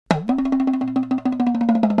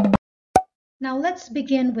Now let's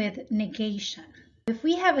begin with negation. If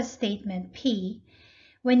we have a statement P,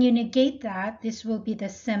 when you negate that, this will be the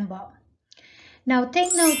symbol. Now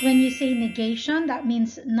take note, when you say negation, that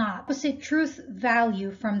means not. Opposite truth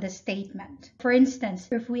value from the statement. For instance,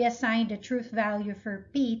 if we assign the truth value for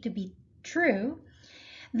P to be true,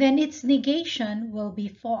 then its negation will be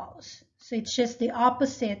false. So it's just the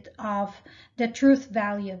opposite of the truth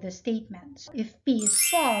value of the statement. If P is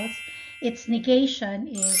false, its negation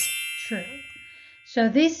is true. So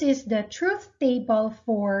this is the truth table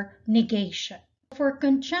for negation. For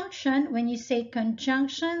conjunction, when you say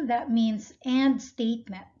conjunction, that means and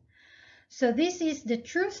statement. So this is the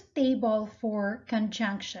truth table for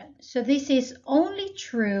conjunction. So this is only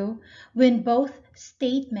true when both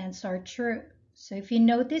statements are true. So if you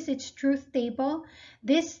notice, it's truth table.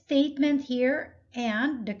 This statement here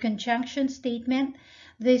and the conjunction statement,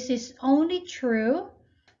 this is only true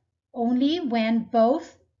only when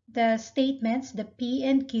both the statements, the P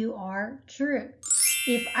and Q, are true.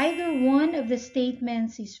 If either one of the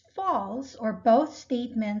statements is false or both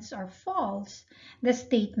statements are false, the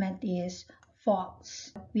statement is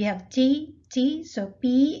false. We have T, so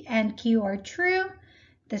P and Q are true.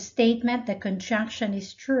 The statement, the conjunction,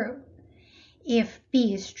 is true. If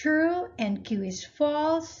P is true and Q is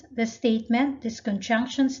false, the statement, this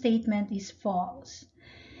conjunction statement, is false.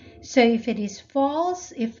 So if it is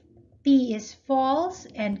false, if P is false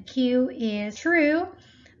and Q is true,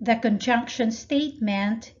 the conjunction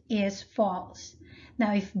statement is false.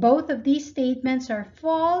 Now, if both of these statements are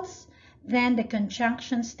false, then the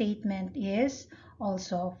conjunction statement is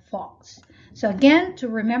also false. So again, to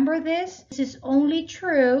remember this is only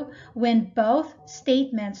true when both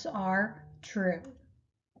statements are true.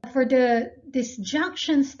 For the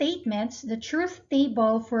disjunction statements, the truth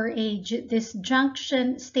table for a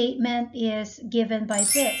disjunction statement is given by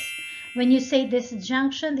this. When you say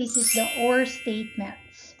disjunction, this is the OR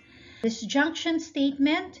statements. Disjunction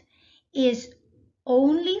statement is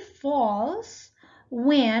only false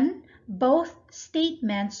when both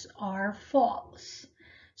statements are false.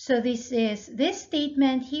 So this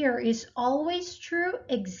statement here is always true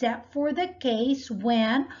except for the case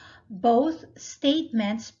when both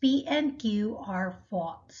statements P and Q are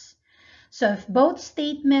false. So if both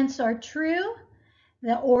statements are true,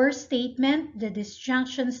 the OR statement, the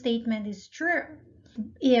disjunction statement, is true.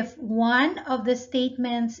 If one of the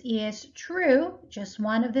statements is true, just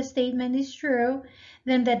one of the statement is true,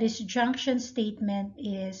 then the disjunction statement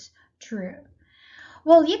is true.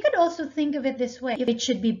 Well, you could also think of it this way. It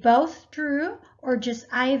should be both true or just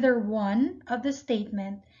either one of the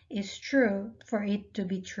statement is true for it to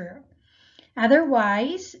be true.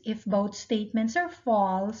 Otherwise, if both statements are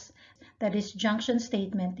false, the disjunction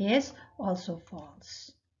statement is also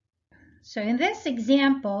false. So in this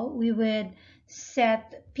example, we would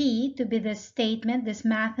set P to be the statement, this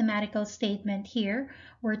mathematical statement here,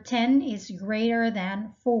 where 10 is greater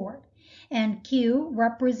than 4. And Q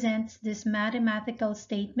represents this mathematical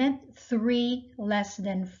statement, 3 less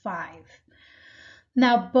than 5.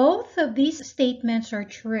 Now, both of these statements are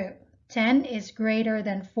true. 10 is greater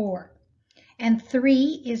than 4. And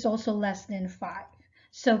 3 is also less than 5.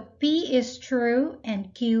 So P is true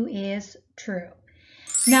and Q is true.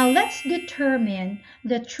 Now let's determine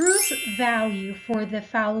the truth value for the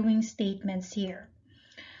following statements here.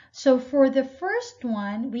 So for the first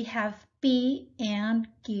one, we have P and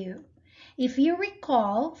Q. If you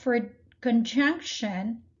recall, for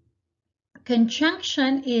conjunction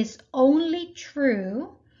is only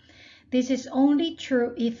true. This is only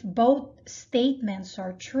true if both statements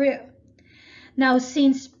are true. Now,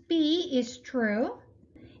 since P is true,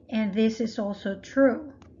 and this is also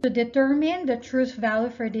true, to determine the truth value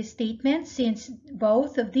for this statement, since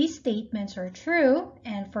both of these statements are true,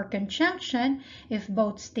 and for conjunction, if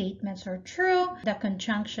both statements are true, the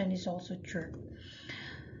conjunction is also true.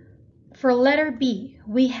 For letter B,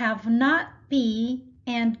 we have not P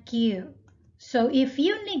and Q. So if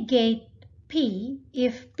you negate P,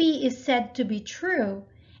 if P is said to be true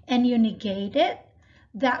and you negate it,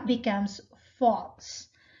 that becomes false.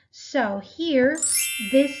 So here,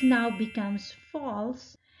 this now becomes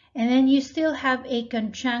false, and then you still have a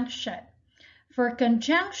conjunction. For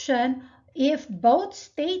conjunction, if both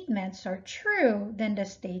statements are true, then the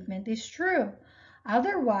statement is true.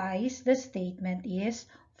 Otherwise, the statement is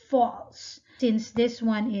false. Since this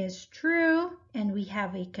one is true and we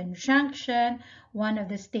have a conjunction, one of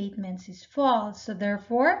the statements is false. So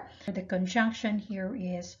therefore, the conjunction here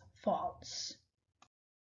is false.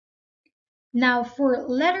 Now for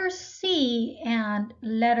letter C and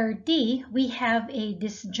letter D, we have a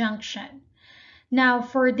disjunction. Now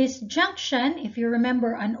for disjunction, if you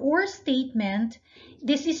remember an or statement,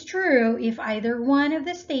 this is true if either one of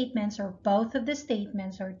the statements or both of the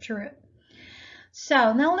statements are true.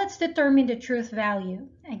 So now let's determine the truth value.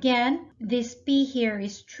 Again, this P here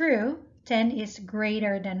is true. 10 is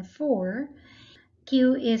greater than 4.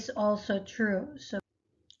 Q is also true. So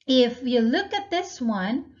if you look at this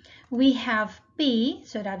one, we have P,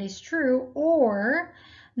 so that is true, or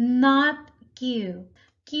not Q.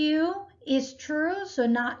 Q is true, so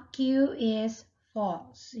not Q is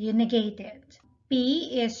false. You negate it.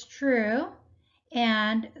 P is true,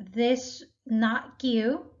 and this not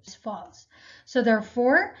Q is false. So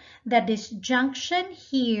therefore, the disjunction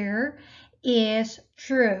here is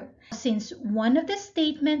true. Since one of the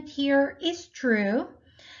statement here is true,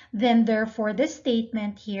 then therefore the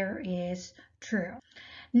statement here is true.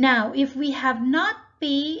 Now, if we have not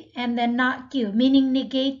P and then not Q, meaning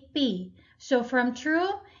negate P. So from true,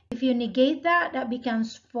 if you negate that, that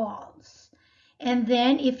becomes false. And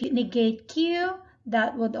then if you negate Q,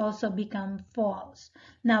 that would also become false.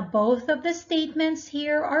 Now, both of the statements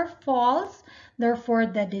here are false. Therefore,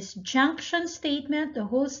 the disjunction statement, the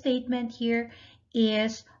whole statement here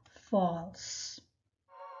is false.